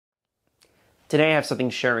Today I have something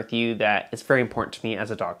to share with you that is very important to me as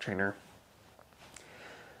a dog trainer.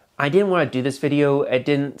 I didn't want to do this video. It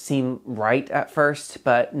didn't seem right at first,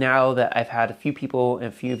 but now that I've had a few people and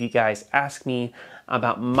a few of you guys ask me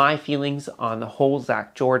about my feelings on the whole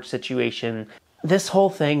Zak George situation, this whole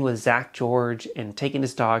thing with Zak George and taking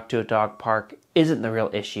his dog to a dog park isn't the real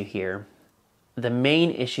issue here. The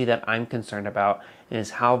main issue that I'm concerned about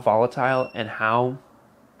is how volatile and how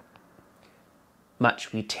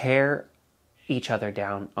much we tear each other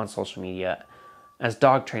down on social media, as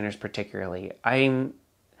dog trainers particularly. I'm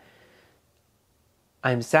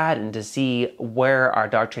saddened to see where our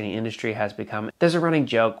dog training industry has become. There's a running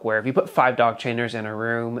joke where if you put 5 dog trainers in a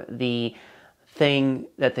room, the thing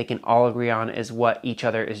that they can all agree on is what each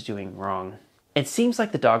other is doing wrong. It seems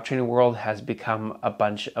like the dog training world has become a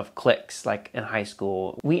bunch of cliques, like in high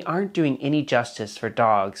school. We aren't doing any justice for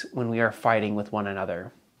dogs when we are fighting with one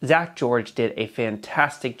another. Zak George did a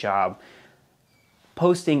fantastic job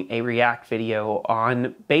posting a react video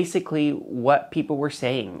on basically what people were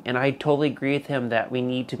saying. And I totally agree with him that we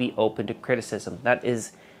need to be open to criticism. That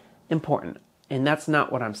is important. And that's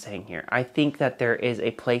not what I'm saying here. I think that there is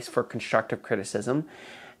a place for constructive criticism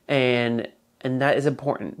and that is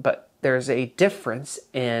important. But there's a difference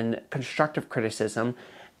in constructive criticism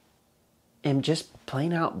and just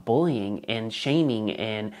plain out bullying and shaming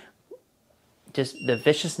and just the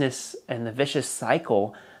viciousness and the vicious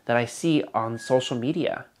cycle that I see on social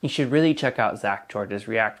media. You should really check out Zak George's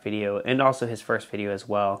react video and also his first video as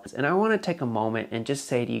well. And I want to take a moment and just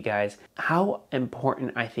say to you guys how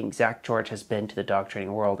important I think Zak George has been to the dog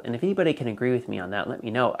training world. And if anybody can agree with me on that, let me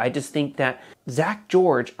know. I just think that Zak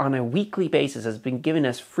George on a weekly basis has been giving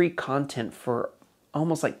us free content for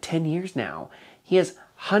almost like 10 years now. He has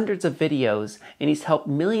hundreds of videos and he's helped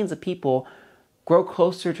millions of people grow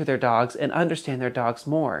closer to their dogs and understand their dogs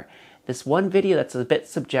more. This one video that's a bit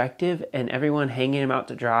subjective and everyone hanging him out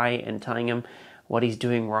to dry and telling him what he's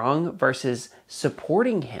doing wrong versus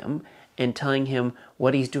supporting him and telling him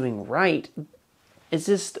what he's doing right is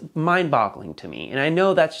just mind-boggling to me. And I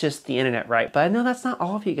know that's just the internet, right? But I know that's not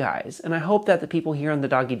all of you guys. And I hope that the people here in the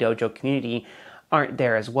Doggie Dojo community aren't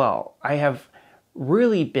there as well. I have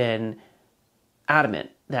really been adamant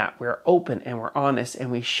that we're open and we're honest and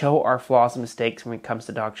we show our flaws and mistakes when it comes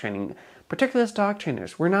to dog training, particularly as dog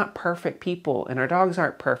trainers. We're not perfect people and our dogs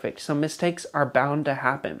aren't perfect, so mistakes are bound to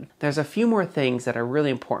happen. There's a few more things that are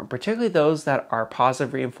really important, particularly those that are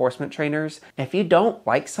positive reinforcement trainers. If you don't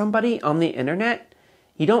like somebody on the internet,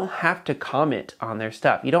 you don't have to comment on their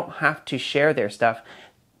stuff. You don't have to share their stuff.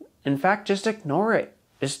 In fact, just ignore it.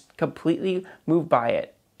 Just completely move by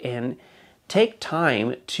it and take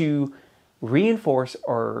time to reinforce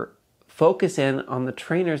or focus in on the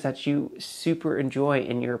trainers that you super enjoy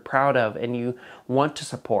and you're proud of and you want to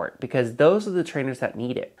support, because those are the trainers that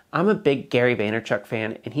need it. I'm a big Gary Vaynerchuk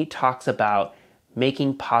fan and he talks about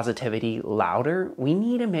making positivity louder. We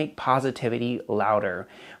need to make positivity louder.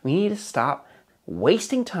 We need to stop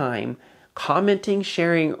wasting time commenting,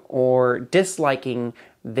 sharing, or disliking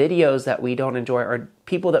videos that we don't enjoy or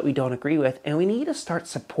people that we don't agree with, and we need to start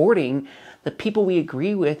supporting the people we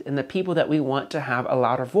agree with and the people that we want to have a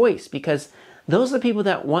louder voice, because those are the people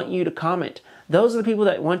that want you to comment. Those are the people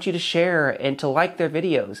that want you to share and to like their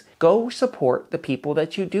videos. Go support the people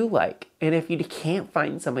that you do like. And if you can't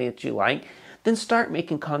find somebody that you like, then start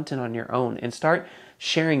making content on your own and start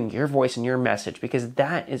sharing your voice and your message, because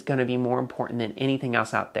that is going to be more important than anything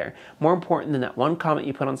else out there. More important than that one comment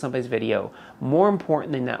you put on somebody's video. More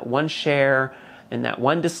important than that one share and that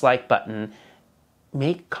one dislike button.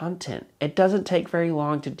 Make content. It doesn't take very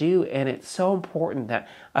long to do, and it's so important that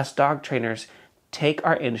us dog trainers take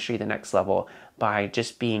our industry to the next level by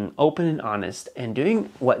just being open and honest and doing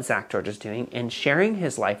what Zak George is doing and sharing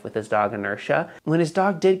his life with his dog Inertia. When his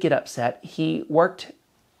dog did get upset, he worked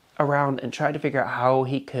around and tried to figure out how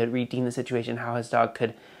he could redeem the situation, how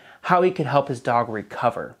he could help his dog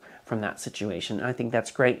recover from that situation. And I think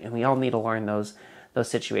that's great, and we all need to learn those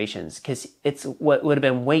situations, because it's what would have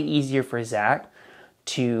been way easier for Zak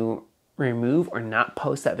to remove or not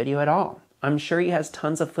post that video at all. I'm sure he has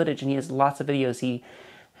tons of footage and he has lots of videos he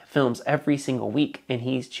films every single week, and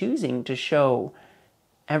he's choosing to show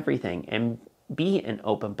everything and be an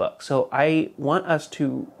open book. So I want us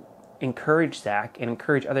to encourage Zak and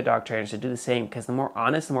encourage other dog trainers to do the same, because the more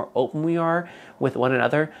honest, the more open we are with one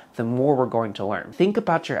another, the more we're going to learn. Think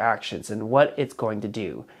about your actions and what it's going to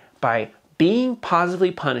do. By being positively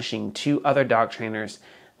punishing to other dog trainers,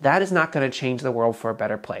 that is not going to change the world for a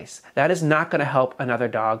better place. That is not going to help another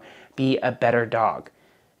dog be a better dog.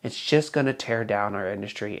 It's just going to tear down our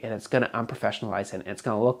industry, and it's going to unprofessionalize it. It's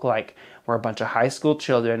going to look like we're a bunch of high school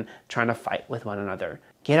children trying to fight with one another.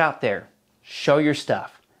 Get out there, show your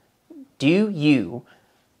stuff. Do you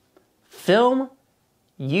film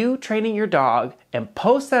you training your dog and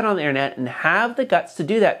post that on the internet and have the guts to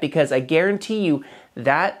do that, because I guarantee you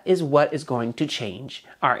that is what is going to change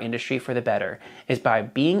our industry for the better, is by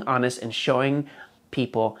being honest and showing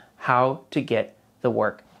people how to get the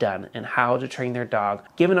work done and how to train their dog.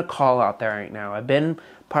 Giving a call out there right now. I've been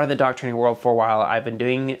part of the dog training world for a while. I've been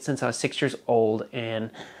doing it since I was 6 years old,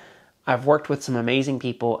 and I've worked with some amazing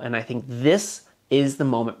people, and I think this is the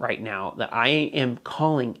moment right now that I am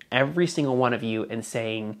calling every single one of you and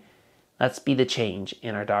saying, let's be the change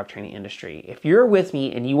in our dog training industry. If you're with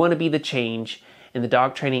me and you want to be the change in the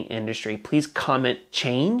dog training industry, please comment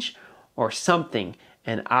change or something,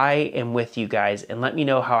 and I am with you guys, and let me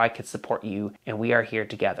know how I could support you, and we are here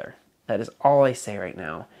together. That is all I say right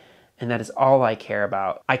now, and that is all I care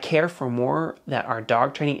about. I care for more that our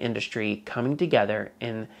dog training industry coming together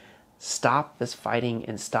and stop this fighting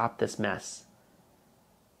and stop this mess.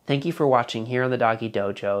 Thank you for watching here on the Doggie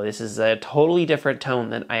Dojo. This is a totally different tone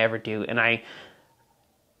than I ever do, and I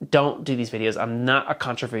don't do these videos. I'm not a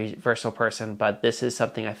controversial person, but this is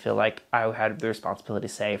something I feel like I had the responsibility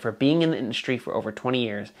to say. For being in the industry for over 20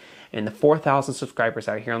 years and the 4,000 subscribers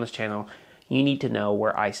out here on this channel, you need to know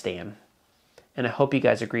where I stand. And I hope you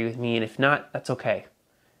guys agree with me, and if not, that's okay.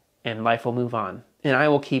 And life will move on. And I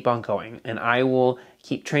will keep on going, and I will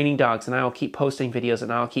keep training dogs, and I will keep posting videos,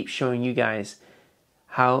 and I'll keep showing you guys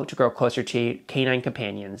how to grow closer to canine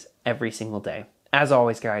companions every single day. As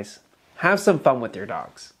always, guys, have some fun with your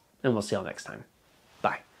dogs, and we'll see you all next time.